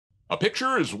A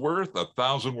picture is worth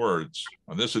 1,000 words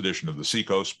on this edition of the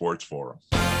Seacoast Sports Forum.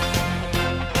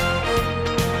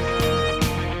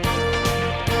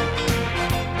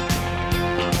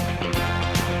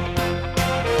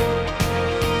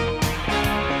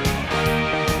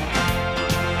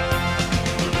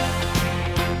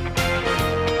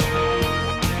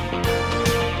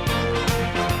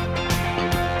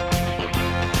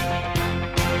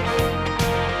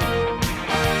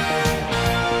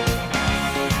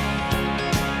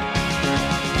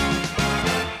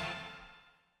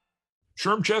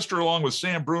 Sherm Chester along with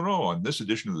Sam Bruno on this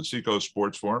edition of the Seacoast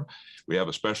Sports Forum. We have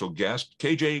a special guest,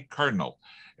 KJ Cardinal.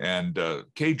 And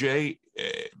KJ,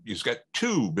 he's got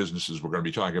two businesses we're going to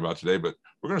be talking about today, but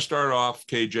we're going to start off,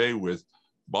 KJ, with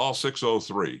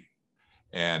Ball603.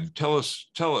 And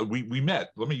we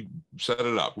met, let me set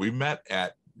it up. We met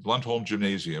at Lundholm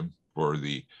Gymnasium for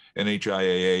the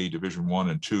NHIAA Division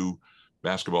I and II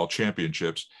Basketball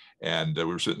Championships. And we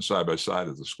were sitting side by side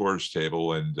at the scores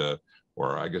table, and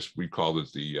or I guess we called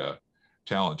it the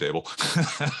talent table.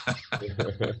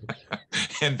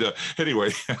 And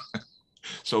anyway,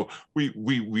 so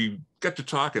we got to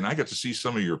talk, and I got to see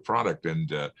some of your product,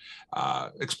 and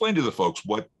explain to the folks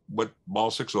what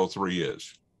Ball603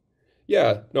 is.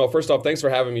 Yeah, no, first off, thanks for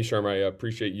having me, Sherm. I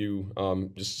appreciate you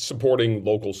just supporting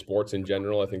local sports in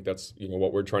general. I think that's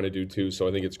what we're trying to do too. So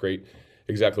I think it's great,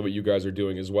 exactly what you guys are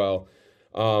doing as well.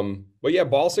 But yeah,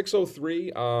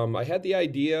 Ball603, I had the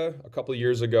idea a couple of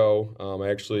years ago. I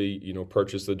actually,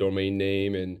 purchased the domain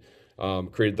name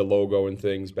and created the logo and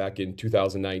things back in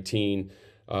 2019.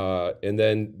 And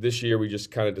then this year we just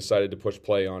kind of decided to push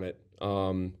play on it.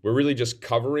 We're really just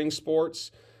covering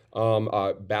sports,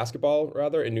 basketball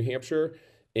rather, in New Hampshire.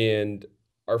 And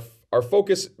our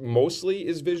focus mostly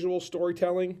is visual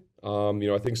storytelling.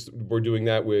 I think we're doing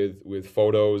that with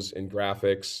photos and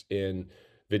graphics and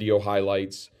video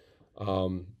highlights,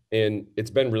 and it's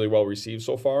been really well received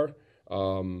so far.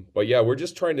 But yeah, we're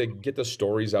just trying to get the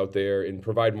stories out there and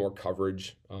provide more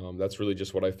coverage. That's really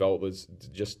just what I felt was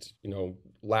just,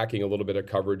 lacking a little bit of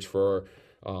coverage for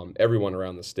everyone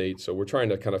around the state. So we're trying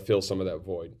to kind of fill some of that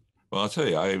void. Well, I'll tell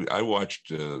you, I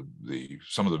watched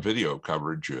some of the video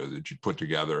coverage that you put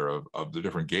together of the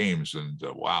different games, and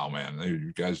wow, man,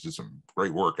 you guys did some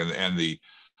great work. And the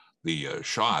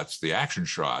shots, the action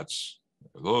shots,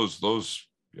 those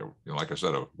like I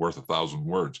said, are worth 1,000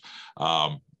 words.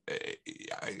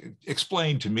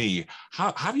 Explain to me,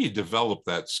 how do you develop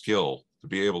that skill to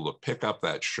be able to pick up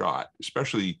that shot,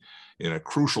 especially in a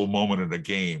crucial moment in a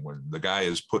game when the guy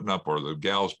is putting up or the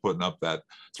gal's putting up that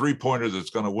three-pointer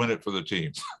that's going to win it for the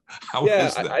team? How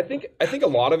is that? I think a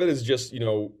lot of it is just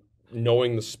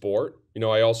knowing the sport. I'm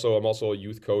also a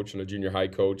youth coach and a junior high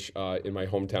coach in my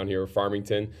hometown here of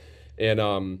Farmington.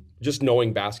 And just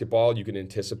knowing basketball, you can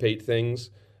anticipate things.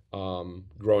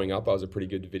 Growing up, I was a pretty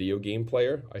good video game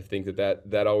player. I think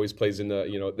that always plays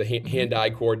into the hand-eye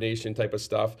coordination type of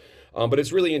stuff. But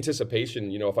it's really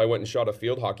anticipation. If I went and shot a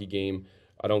field hockey game,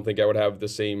 I don't think I would have the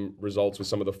same results with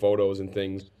some of the photos and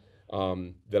things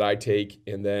that I take.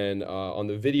 And then on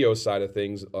the video side of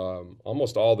things,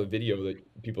 almost all the video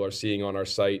that people are seeing on our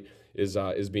site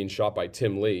is being shot by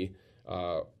Tim Lee.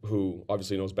 Who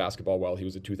obviously knows basketball well. He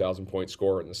was a 2,000-point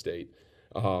scorer in the state.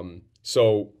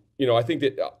 So, I think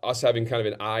that us having kind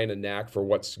of an eye and a knack for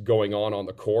what's going on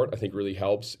the court, I think really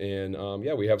helps. And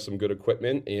we have some good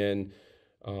equipment and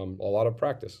a lot of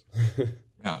practice.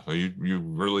 Yeah, so you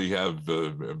really have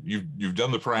you've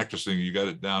done the practicing. You got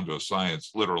it down to a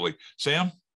science, literally.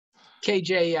 Sam?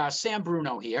 KJ, Sam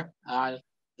Bruno here.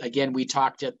 Again, we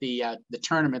talked at the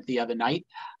tournament the other night.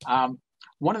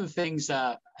 One of the things,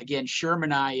 again, Sherm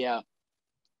and I,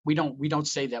 we don't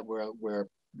say that we're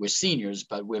seniors,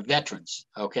 but we're veterans.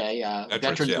 Okay,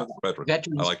 veterans. I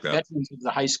like that. Veterans of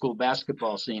the high school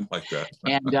basketball scene. I like that.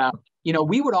 And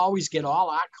we would always get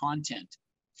all our content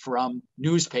from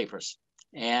newspapers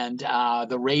and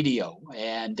the radio,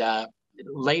 and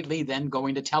lately then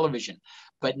going to television.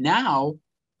 But now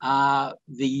the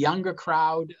younger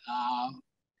crowd,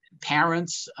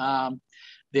 parents.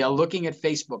 They're looking at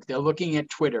Facebook. They're looking at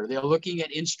Twitter. They're looking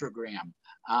at Instagram.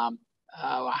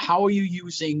 How are you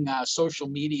using social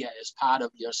media as part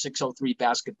of your 603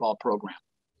 basketball program?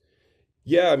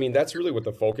 Yeah, I mean, that's really what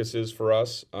the focus is for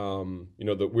us.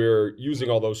 That we're using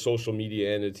all those social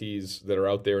media entities that are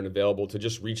out there and available to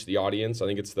just reach the audience. I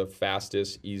think it's the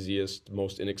fastest, easiest,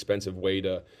 most inexpensive way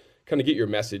to kind of get your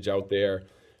message out there.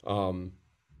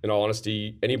 In all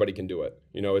honesty, anybody can do it.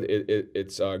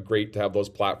 It's great to have those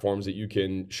platforms that you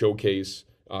can showcase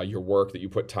your work that you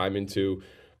put time into.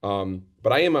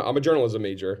 But I'm a journalism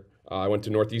major. I went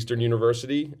to Northeastern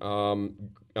University,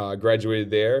 graduated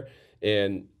there,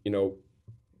 and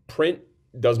print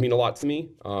does mean a lot to me.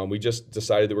 We just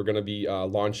decided that we're going to be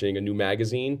launching a new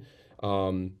magazine.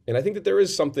 And I think that there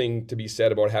is something to be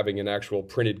said about having an actual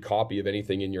printed copy of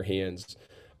anything in your hands.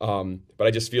 But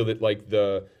I just feel that like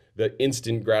the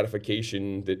instant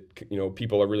gratification that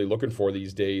people are really looking for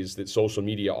these days that social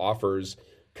media offers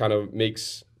kind of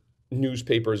makes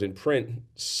newspapers in print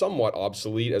somewhat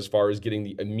obsolete as far as getting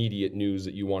the immediate news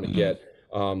that you want to get.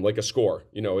 Like a score,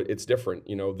 it's different,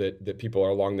 that people are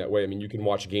along that way. I mean, you can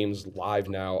watch games live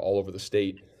now all over the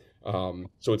state.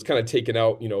 So it's kind of taken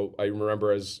out, I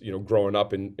remember as, growing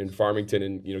up in Farmington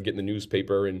and, getting the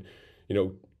newspaper and,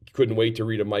 couldn't wait to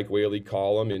read a Mike Whaley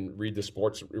column and read the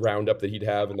sports roundup that he'd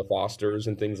have in the Fosters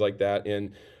and things like that.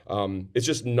 And it's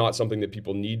just not something that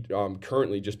people need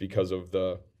currently just because of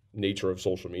the nature of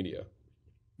social media.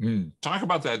 Talk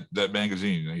about that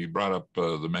magazine. You brought up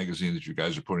the magazine that you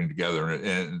guys are putting together,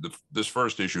 and this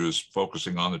first issue is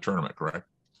focusing on the tournament, correct?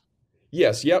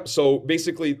 Yes. Yep. So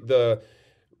basically,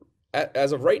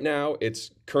 as of right now,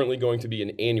 it's currently going to be an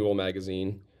annual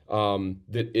magazine.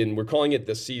 And we're calling it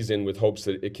the season with hopes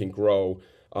that it can grow.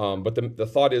 But the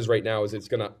thought is right now is it's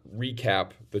going to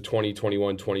recap the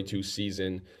 2021-22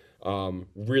 season.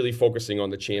 Really focusing on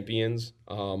the champions.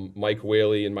 Mike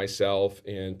Whaley and myself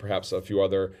and perhaps a few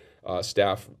other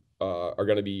staff are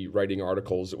going to be writing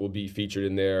articles that will be featured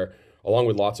in there, along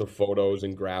with lots of photos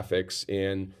and graphics.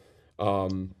 And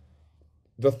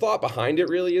the thought behind it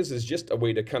really is just a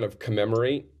way to kind of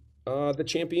commemorate the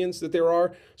champions that there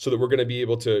are, so that we're going to be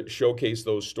able to showcase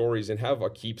those stories and have a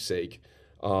keepsake.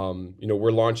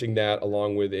 We're launching that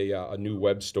along with a new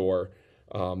web store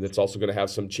that's also going to have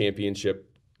some championship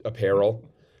apparel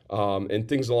and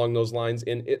things along those lines.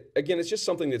 And it's just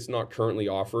something that's not currently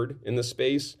offered in the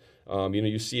space.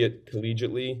 You see it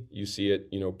collegiately, you see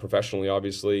it, professionally,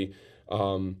 obviously.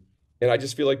 And I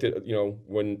just feel like that,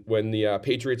 when the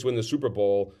Patriots win the Super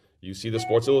Bowl, you see the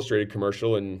Sports Illustrated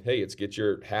commercial and, hey, it's get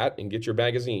your hat and get your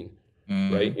magazine,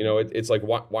 right? It's like,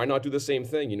 why not do the same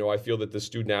thing? I feel that the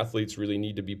student athletes really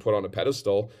need to be put on a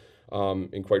pedestal.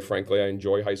 And quite frankly, I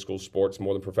enjoy high school sports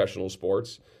more than professional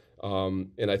sports.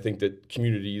 And I think that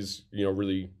communities,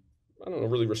 really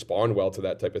respond well to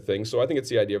that type of thing. So I think it's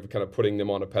the idea of kind of putting them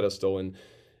on a pedestal, and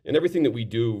everything that we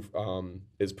do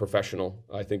is professional.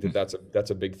 I think that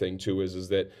that's a big thing too, is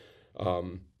that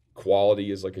quality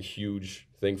is like a huge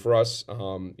thing for us.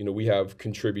 We have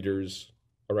contributors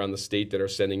around the state that are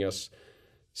sending us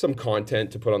some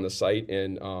content to put on the site,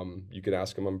 and you can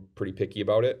ask them. I'm pretty picky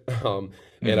about it,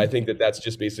 and I think that that's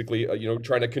just basically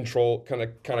trying to control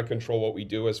what we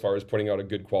do as far as putting out a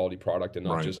good quality product and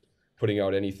not just putting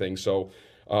out anything. So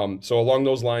along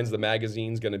those lines, the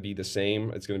magazine's going to be the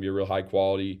same. It's going to be a real high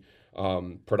quality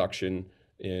production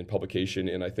and publication,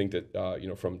 and I think that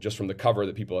from the cover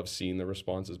that people have seen, the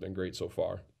response has been great so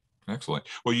far. Excellent.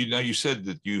 Well, you said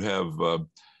that you have.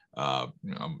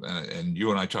 And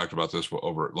you and I talked about this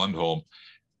over at Lundholm.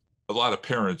 A lot of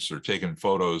parents are taking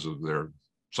photos of their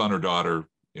son or daughter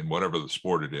in whatever the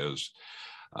sport it is.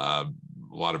 A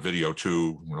lot of video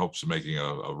too, in hopes of making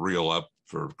a reel up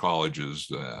for colleges.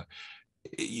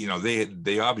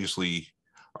 They obviously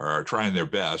are trying their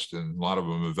best, and a lot of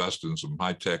them invest in some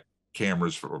high tech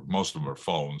cameras. For most of them are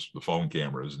phones, the phone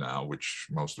cameras now, which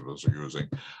most of us are using.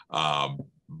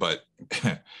 But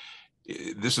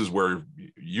this is where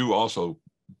you also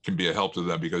can be a help to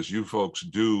them, because you folks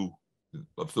do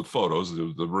the photos,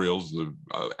 the reels, the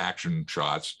action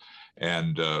shots.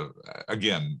 And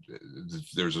again,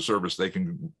 there's a service they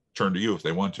can turn to you if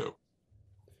they want to.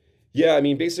 Yeah, I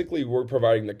mean, basically we're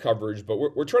providing the coverage, but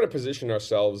we're trying to position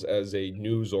ourselves as a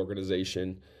news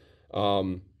organization,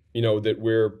 that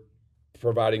we're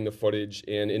providing the footage.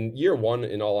 And in year one,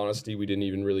 in all honesty, we didn't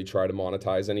even really try to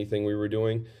monetize anything we were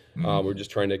doing. We're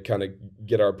just trying to kind of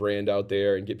get our brand out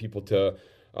there and get people to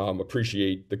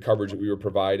appreciate the coverage that we were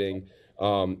providing.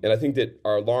 And I think that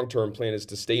our long-term plan is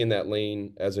to stay in that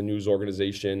lane as a news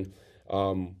organization.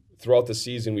 Throughout the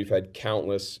season, we've had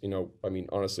countless,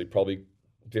 honestly, probably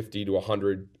 50 to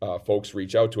 100 folks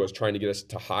reach out to us trying to get us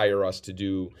to hire us to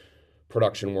do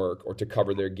production work or to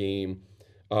cover their game.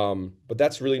 But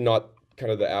that's really not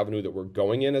kind of the avenue that we're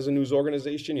going in as a news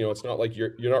organization. It's not like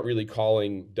you're not really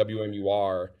calling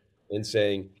WMUR and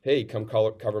saying, hey, come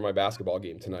cover my basketball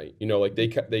game tonight.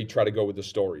 They try to go with the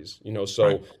stories,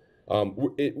 so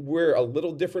right. We're a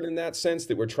little different in that sense,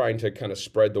 that we're trying to kind of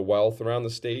spread the wealth around the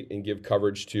state and give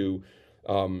coverage to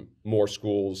more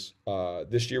schools.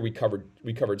 This year we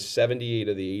covered 78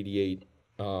 of the 88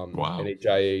 wow.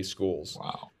 NHIAA schools.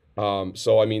 Wow.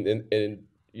 So I mean, and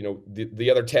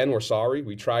the other 10 were sorry.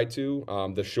 We tried to.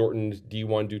 The shortened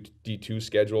D1 D2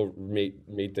 schedule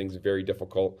made things very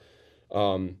difficult.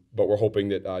 But we're hoping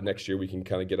that next year we can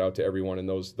kind of get out to everyone, and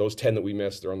those 10 that we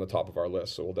missed are on the top of our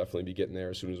list. So we'll definitely be getting there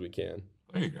as soon as we can.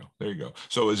 There you go. There you go.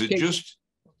 So is it just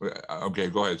okay?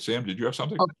 Go ahead, Sam. Did you have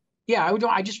something? Oh, yeah,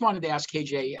 I just wanted to ask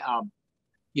KJ.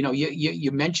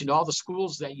 You mentioned all the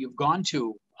schools that you've gone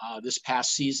to this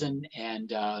past season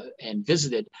and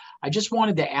visited. I just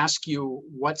wanted to ask you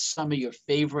what some of your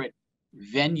favorite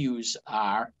venues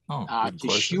are to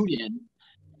shoot in,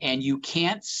 and you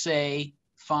can't say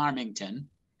Farmington,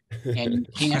 and you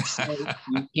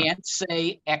can't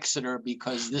say Exeter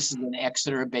because this is an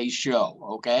Exeter-based show.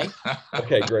 Okay.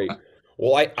 Okay, great.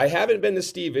 Well, I haven't been to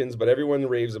Stevens, but everyone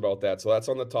raves about that. So that's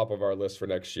on the top of our list for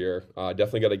next year.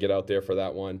 Definitely got to get out there for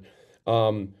that one.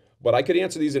 But I could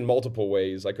answer these in multiple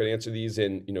ways. I could answer these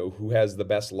in, who has the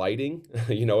best lighting.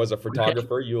 As a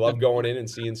photographer, you love going in and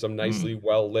seeing some nicely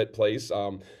well-lit place.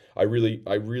 I really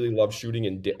love shooting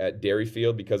at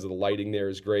Dairyfield because of the lighting there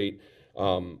is great.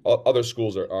 Other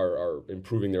schools are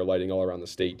improving their lighting all around the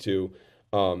state too.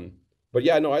 But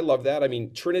yeah, no, I love that. I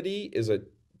mean, Trinity is a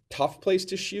tough place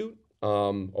to shoot.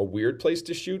 A weird place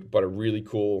to shoot, but a really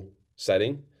cool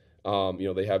setting.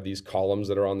 They have these columns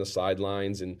that are on the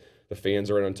sidelines and the fans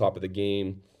are right on top of the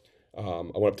game. I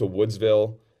went up to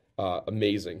Woodsville.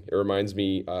 Amazing. It reminds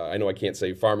me, I know I can't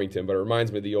say Farmington, but it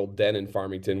reminds me of the old den in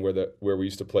Farmington where we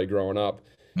used to play growing up.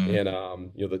 And,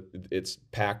 it's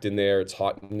packed in there. It's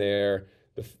hot in there.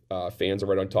 The fans are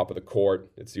right on top of the court.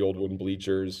 It's the old wooden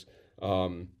bleachers.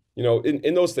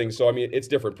 In those things. So, I mean, it's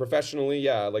different. Professionally,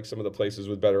 yeah, I like some of the places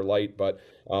with better light, but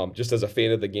just as a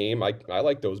fan of the game, I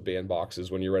like those band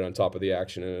boxes when you're right on top of the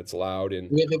action and it's loud. And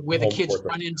where the kids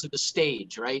run into the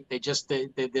stage, right?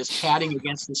 There's padding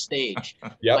against the stage.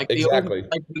 Yeah, exactly.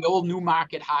 Like the old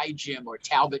Newmarket High Gym or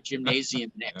Talbot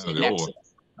Gymnasium in Exeter.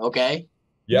 Okay?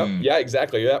 Yeah,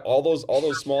 exactly. Yeah, all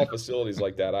those small facilities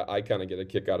like that, I kind of get a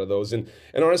kick out of those. And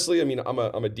honestly, I mean, I'm a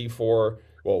D4,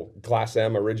 well, Class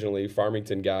M originally,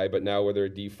 Farmington guy, but now they're a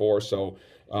D4. So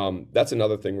that's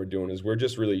another thing we're doing is we're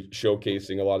just really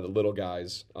showcasing a lot of the little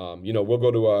guys. We'll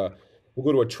go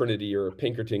to a Trinity or a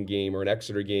Pinkerton game or an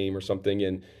Exeter game or something,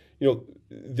 and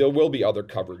there will be other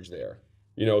coverage there.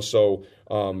 So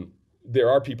there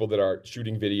are people that are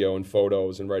shooting video and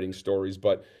photos and writing stories,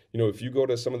 but if you go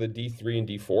to some of the D3 and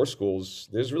D4 schools,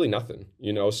 there's really nothing,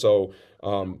 so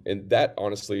and that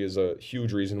honestly is a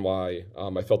huge reason why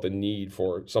I felt the need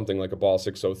for something like a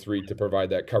Ball603 to provide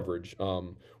that coverage.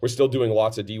 We're still doing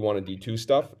lots of D1 and D2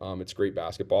 stuff. It's great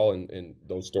basketball, and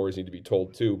those stories need to be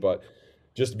told too, but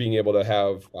just being able to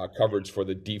have coverage for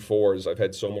the D4s, I've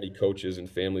had so many coaches and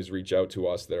families reach out to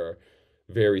us that are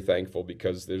very thankful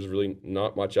because there's really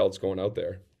not much else going out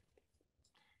there.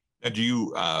 And do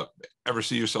you ever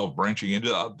see yourself branching into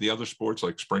the other sports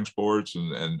like spring sports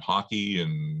and hockey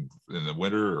and in the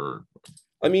winter? Or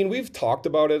I mean, we've talked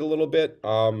about it a little bit.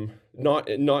 Not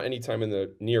anytime in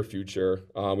the near future.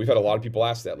 We've had a lot of people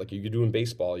ask that, like, are you doing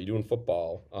baseball? Are you doing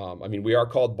football? I mean, we are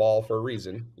called Ball for a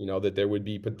reason. That there would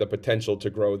be the potential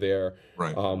to grow there,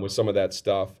 right, with some of that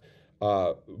stuff.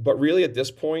 But really, at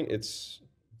this point, it's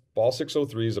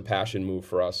Ball603 is a passion move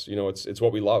for us. It's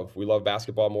what we love. We love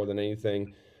basketball more than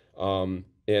anything.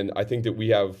 And I think that we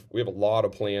have a lot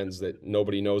of plans that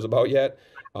nobody knows about yet,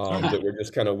 that we're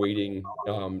just kind of waiting,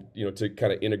 to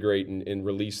kind of integrate and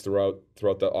release throughout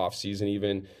the off season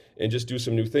even, and just do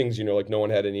some new things. Like no one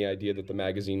had any idea that the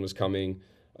magazine was coming.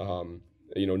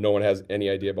 No one has any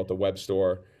idea about the web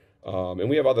store. And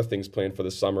we have other things planned for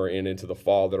the summer and into the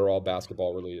fall that are all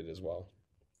basketball related as well.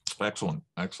 Excellent.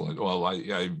 Well,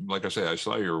 I like I say, I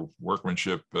saw your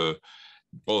workmanship,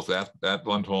 both at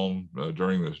Lundholm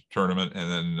during the tournament and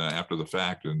then after the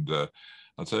fact. And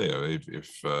I'll tell you,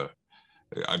 if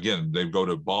again, they go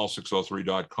to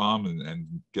ball603.com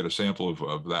and get a sample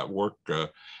of that work.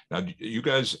 Now, you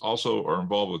guys also are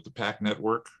involved with the PAC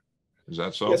network. Is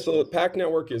that so? Yeah, so the PAC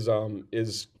network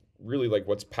is really like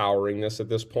what's powering this at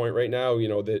this point right now.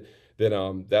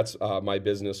 That's my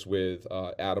business with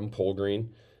Adam Polgreen.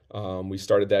 We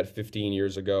started that 15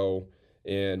 years ago.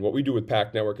 And what we do with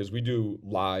PAC Network is we do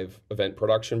live event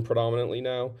production predominantly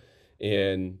now,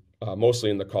 and mostly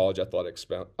in the college athletics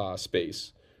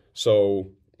space.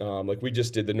 So like we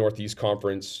just did the Northeast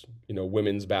Conference,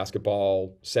 women's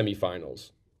basketball semifinals.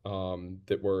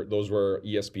 Those were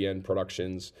ESPN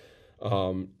productions.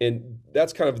 And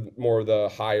that's kind of more of the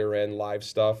higher end live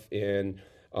stuff. And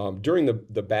during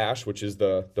the Bash, which is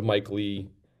the Mike Lee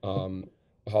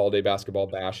Holiday Basketball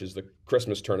Bash, is the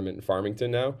Christmas tournament in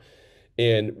Farmington now.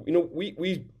 And,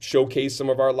 we showcase some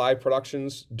of our live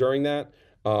productions during that,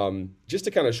 just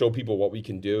to kind of show people what we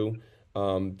can do.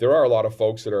 There are a lot of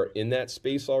folks that are in that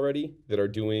space already that are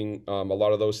doing a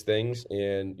lot of those things.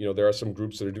 And, there are some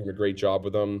groups that are doing a great job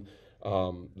with them.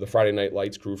 The Friday Night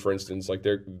Lights crew, for instance, like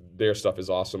their stuff is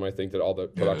awesome. I think that all the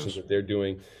productions that they're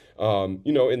doing,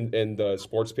 and the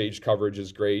sports page coverage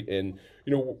is great. And,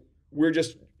 we're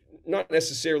just not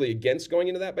necessarily against going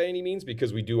into that by any means,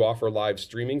 because we do offer live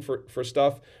streaming for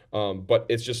stuff. But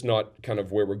it's just not kind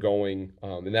of where we're going.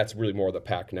 And that's really more the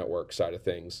PAC network side of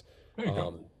things.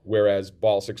 Whereas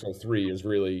Ball603 is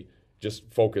really just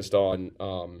focused on,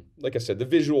 like I said, the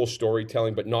visual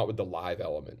storytelling, but not with the live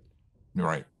element.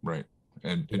 Right.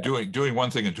 And doing one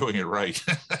thing and doing it right.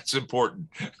 That's important.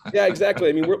 Yeah, exactly.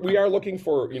 I mean, we are looking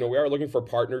for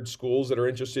partnered schools that are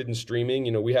interested in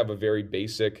streaming. We have a very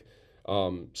basic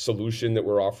solution that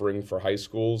we're offering for high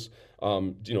schools,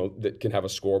 that can have a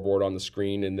scoreboard on the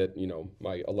screen and that,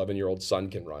 my 11-year-old son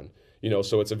can run.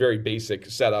 So it's a very basic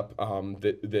setup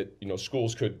that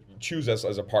schools could choose us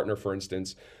as a partner, for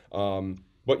instance.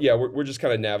 But yeah, we're just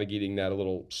kind of navigating that a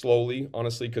little slowly,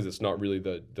 honestly, because it's not really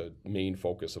the main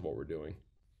focus of what we're doing.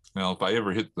 Well, if I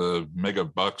ever hit the mega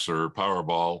bucks or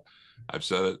Powerball, I've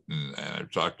said it, and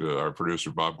I've talked to our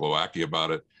producer Bob Glowacki about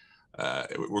it.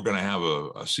 We're going to have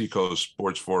a Seacoast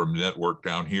Sports Forum network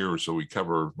down here, so we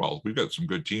cover. Well, we've got some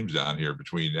good teams down here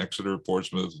between Exeter,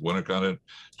 Portsmouth, Winnicott,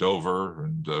 Dover,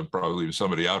 and probably even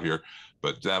somebody out here.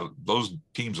 But those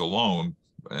teams alone,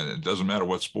 and it doesn't matter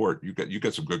what sport, you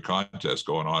get some good contests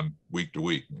going on week to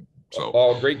week. So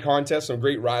all great contests, some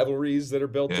great rivalries that are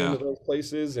built into those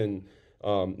places, and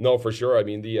no, for sure. I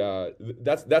mean,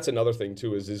 that's another thing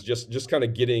too, is just kind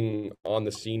of getting on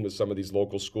the scene with some of these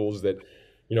local schools that,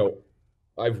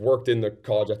 I've worked in the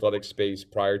college athletics space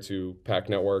prior to PAC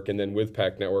Network, and then with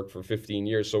PAC Network for 15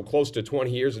 years. So close to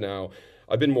 20 years now,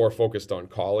 I've been more focused on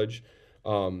college.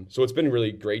 So it's been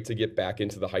really great to get back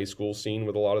into the high school scene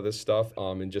with a lot of this stuff,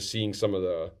 and just seeing some of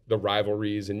the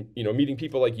rivalries and, meeting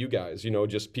people like you guys,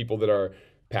 just people that are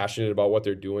passionate about what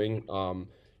they're doing.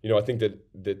 I think that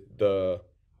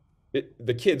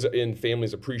the kids and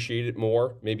families appreciate it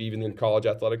more, maybe even in college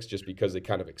athletics, just because they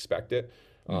kind of expect it.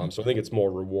 So I think it's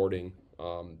more rewarding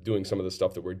doing some of the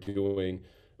stuff that we're doing.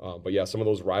 But yeah, some of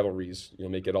those rivalries,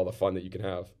 make it all the fun that you can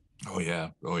have. Oh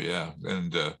yeah.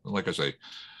 And like I say,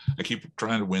 I keep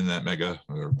trying to win that mega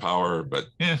or power, but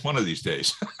one of these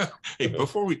days. Hey,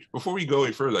 before we go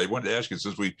any further, I wanted to ask you,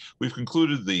 since we've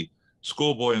concluded the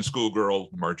schoolboy and schoolgirl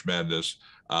March Madness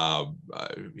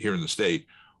here in the state,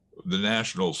 the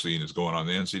national scene is going on,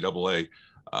 the NCAA.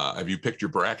 Have you picked your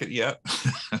bracket yet?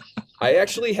 I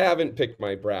actually haven't picked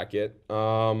my bracket.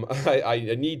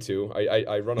 I need to.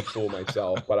 I run a pool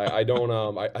myself, but I don't.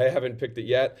 I haven't picked it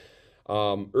yet.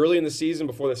 Early in the season,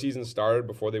 before the season started,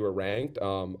 before they were ranked,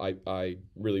 I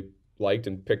really liked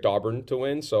and picked Auburn to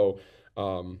win. So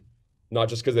not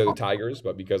just because they're the Tigers,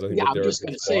 but because I think I'm just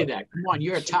going to say that. Come on,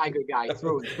 you're a Tiger guy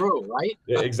through and through, right?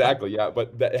 Yeah, exactly. Yeah,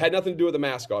 but that had nothing to do with the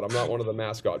mascot. I'm not one of the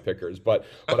mascot pickers, but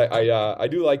I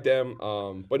do like them.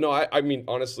 But no, I mean,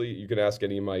 honestly, you can ask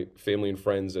any of my family and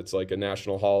friends. It's like a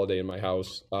national holiday in my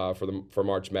house for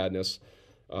March Madness.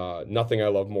 Nothing I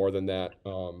love more than that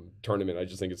tournament. I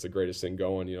just think it's the greatest thing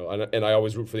going, and I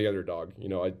always root for the underdog,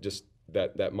 I just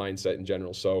that mindset in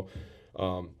general. So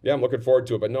yeah, I'm looking forward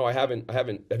to it, but no, I haven't.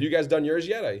 Have you guys done yours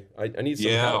yet? I need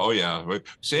some help. Oh yeah.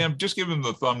 Sam, just give them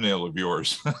the thumbnail of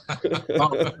yours.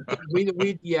 We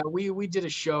did a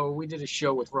show. We did a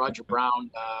show with Roger Brown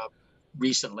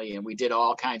recently, and we did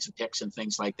all kinds of picks and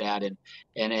things like that. And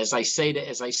as I say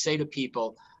to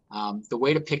people, the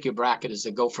way to pick your bracket is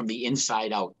to go from the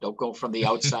inside out. Don't go from the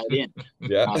outside in.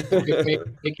 Yeah.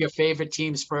 Pick your favorite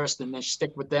teams first and then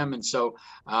stick with them. And so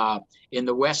in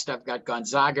the West, I've got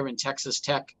Gonzaga and Texas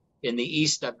Tech. In the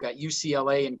East, I've got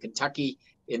UCLA and Kentucky.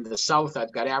 In the South,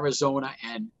 I've got Arizona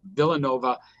and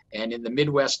Villanova. And in the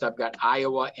Midwest, I've got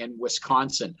Iowa and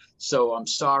Wisconsin. So I'm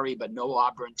sorry, but no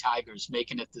Auburn Tigers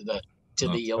making it to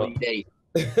the Elite Eight.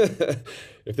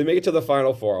 If they make it to the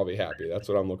Final Four, I'll be happy. That's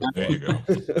what I'm looking for.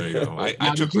 There you go.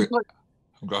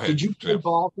 Go ahead. Did you play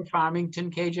ball for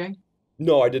Farmington, KJ?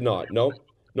 No, I did not. No,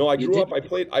 I grew up. I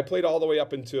played all the way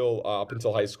up until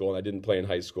high school, and I didn't play in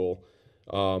high school.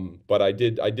 But I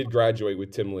did graduate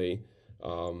with Tim Lee.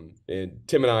 And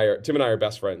Tim and I are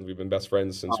best friends. We've been best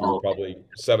friends since we were probably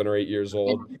 7 or 8 years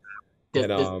old.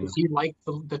 Does he like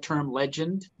the term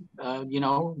legend?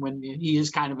 When he is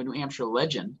kind of a New Hampshire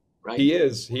legend, right? He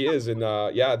is, and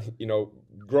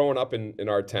growing up in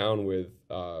our town with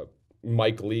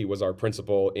Mike Lee was our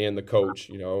principal and the coach,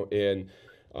 and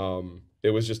it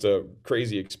was just a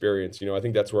crazy experience. I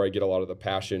think that's where I get a lot of the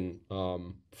passion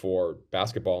for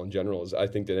basketball in general. Is I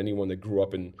think that anyone that grew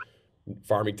up in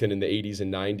Farmington in the 80s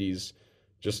and 90s,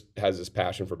 just has this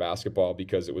passion for basketball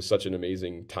because it was such an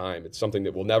amazing time. It's something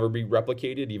that will never be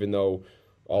replicated, even though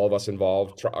all of us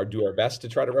involved do our best to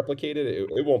try to replicate it.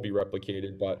 It won't be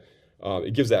replicated, but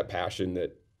it gives that passion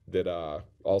that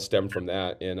all stemmed from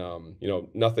that. And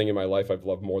nothing in my life I've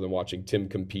loved more than watching Tim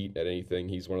compete at anything.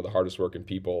 He's one of the hardest working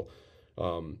people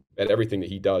at everything that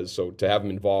he does. So to have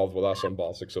him involved with us on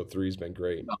Ball 603 has been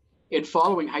great. In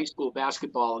following high school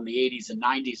basketball in the 80s and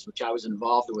 90s, which I was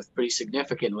involved with pretty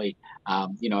significantly, I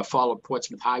followed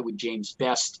Portsmouth High with James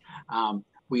Best.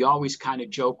 We always kind of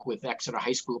joke with Exeter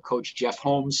High School coach Jeff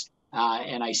Holmes,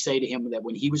 and I say to him that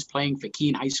when he was playing for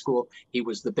Keene High School, he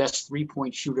was the best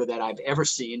three-point shooter that I've ever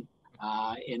seen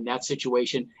in that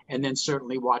situation. And then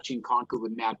certainly watching Concord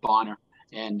with Matt Bonner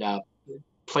and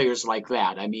players like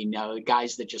that. I mean,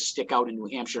 guys that just stick out in New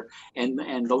Hampshire,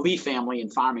 and the Lee family in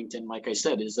Farmington, like I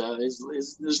said, is a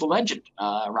legend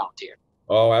around here.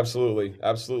 Oh, absolutely,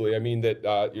 absolutely. I mean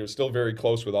that you're still very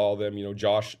close with all of them.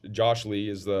 Josh Lee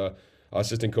is the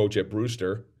assistant coach at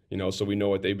Brewster. So we know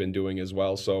what they've been doing as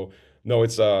well. So no,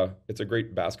 it's a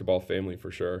great basketball family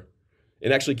for sure.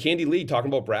 And actually, Candy Lee,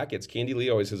 talking about brackets, Candy Lee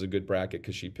always has a good bracket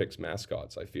because she picks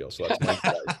mascots, I feel. So that's my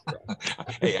prize.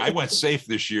 Hey, I went safe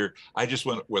this year. I just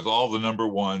went with all the number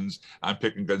ones. I'm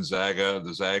picking Gonzaga,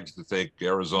 the Zags to take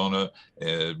Arizona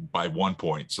by 1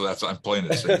 point. So I'm playing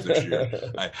it safe this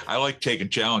year. I like taking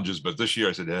challenges, but this year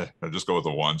I said, I'll just go with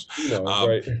the ones.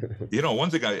 Right.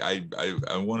 One thing I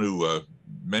want to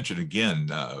mention again,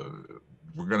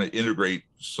 we're going to integrate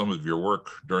some of your work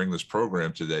during this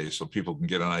program today so people can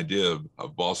get an idea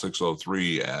of Ball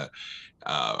 603.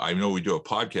 I know we do a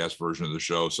podcast version of the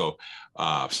show, so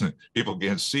people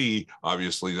can't see,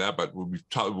 obviously, that, but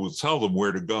we'll tell them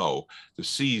where to go to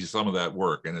see some of that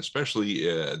work, and especially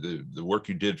the work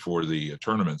you did for the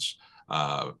tournaments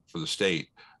for the state.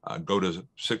 Go to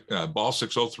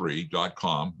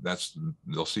ball603.com.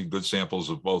 They'll see good samples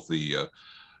of both the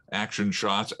action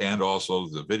shots and also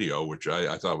the video, which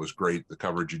I thought was great. The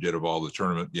coverage you did of all the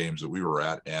tournament games that we were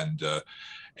at. And the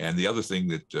other thing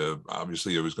that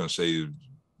obviously I was going to say,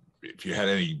 if you had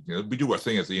any, we do a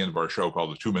thing at the end of our show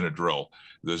called the 2-minute drill.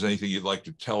 If there's anything you'd like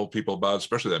to tell people about,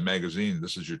 especially that magazine,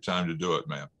 this is your time to do it,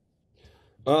 man.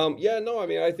 I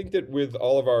think that with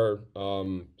all of our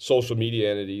social media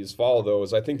entities, follow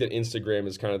those. I think that Instagram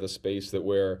is kind of the space that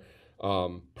we're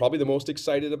probably the most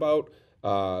excited about.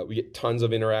 We get tons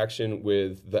of interaction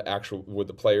with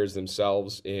the players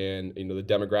themselves, and the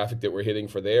demographic that we're hitting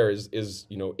for there is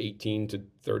 18 to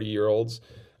 30 year olds,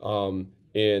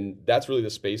 and that's really the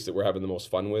space that we're having the most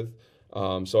fun with.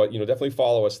 So definitely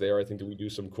follow us there. I think that we do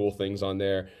some cool things on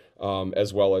there,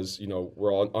 as well as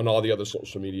we're on all the other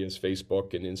social medias,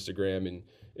 Facebook and Instagram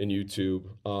and YouTube.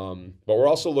 But we're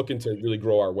also looking to really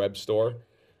grow our web store.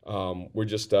 We're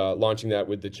just launching that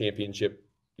with the championship.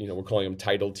 We're calling them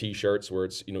title T-shirts, where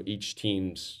it's each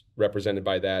team's represented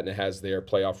by that, and it has their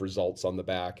playoff results on the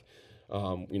back,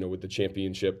 with the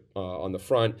championship on the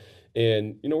front.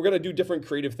 And we're gonna do different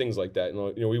creative things like that.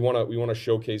 We want to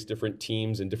showcase different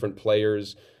teams and different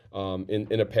players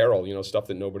in apparel, stuff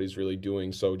that nobody's really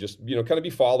doing. So just kind of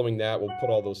be following that. We'll put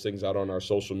all those things out on our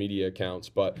social media accounts,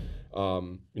 but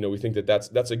we think that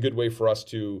that's a good way for us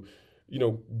to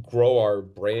grow our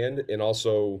brand and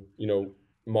also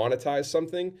monetize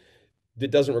something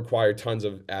that doesn't require tons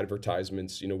of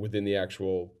advertisements, within the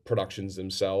actual productions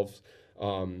themselves,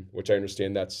 which I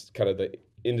understand that's kind of the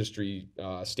industry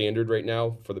standard right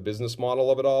now for the business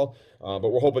model of it all. But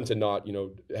we're hoping to not,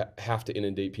 have to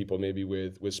inundate people maybe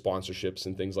with sponsorships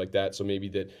and things like that. So maybe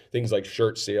that things like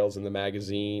shirt sales in the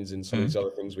magazines and some of these other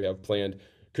things we have planned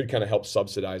could kind of help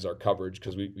subsidize our coverage,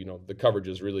 because the coverage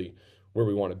is really where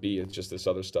we want to be. It's just this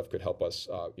other stuff could help us,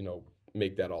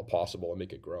 make that all possible and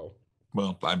make it grow.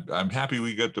 Well, I'm happy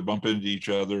we get to bump into each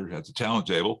other at the talent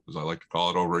table, as I like to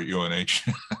call it, over at UNH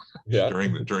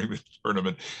during the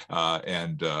tournament. I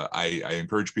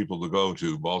encourage people to go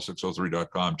to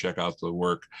ball603.com, check out the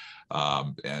work.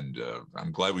 I'm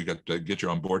glad we got to get you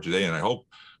on board today, and I hope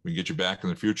we can get you back in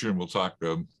the future, and we'll talk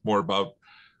more about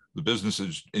the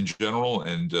businesses in general,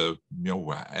 and as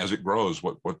it grows,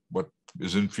 what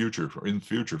is in future for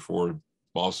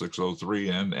Ball 603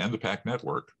 and the PAC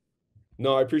network.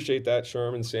 No, I appreciate that,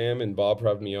 Sherm and Sam and Bob, for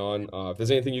having me on. If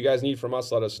there's anything you guys need from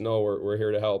us, let us know. We're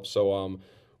here to help. So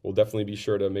we'll definitely be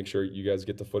sure to make sure you guys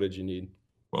get the footage you need.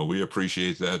 Well, we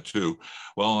appreciate that too.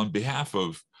 Well, on behalf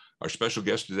of our special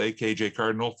guest today, KJ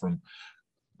Cardinal from,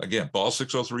 again,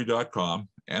 ball603.com,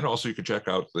 and also you can check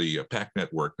out the PAC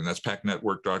network, and that's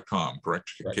pacnetwork.com,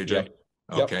 correct, KJ? Yep.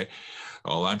 Okay. Yep.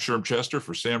 Well, I'm Sherm Chester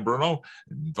for Sam Bruno,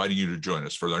 inviting you to join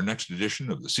us for our next edition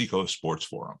of the Seacoast Sports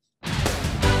Forum.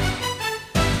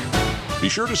 Be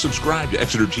sure to subscribe to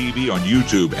Exeter TV on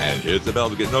YouTube and hit the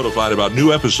bell to get notified about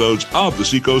new episodes of the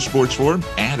Seacoast Sports Forum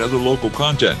and other local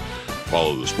content.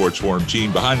 Follow the Sports Forum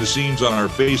team behind the scenes on our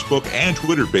Facebook and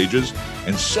Twitter pages,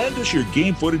 and send us your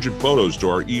game footage and photos to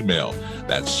our email.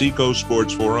 That's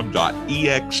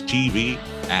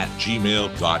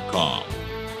seacoastsportsforum.extv@gmail.com.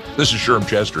 This is Sherm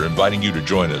Chester inviting you to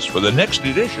join us for the next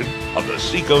edition of the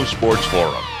Seacoast Sports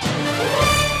Forum.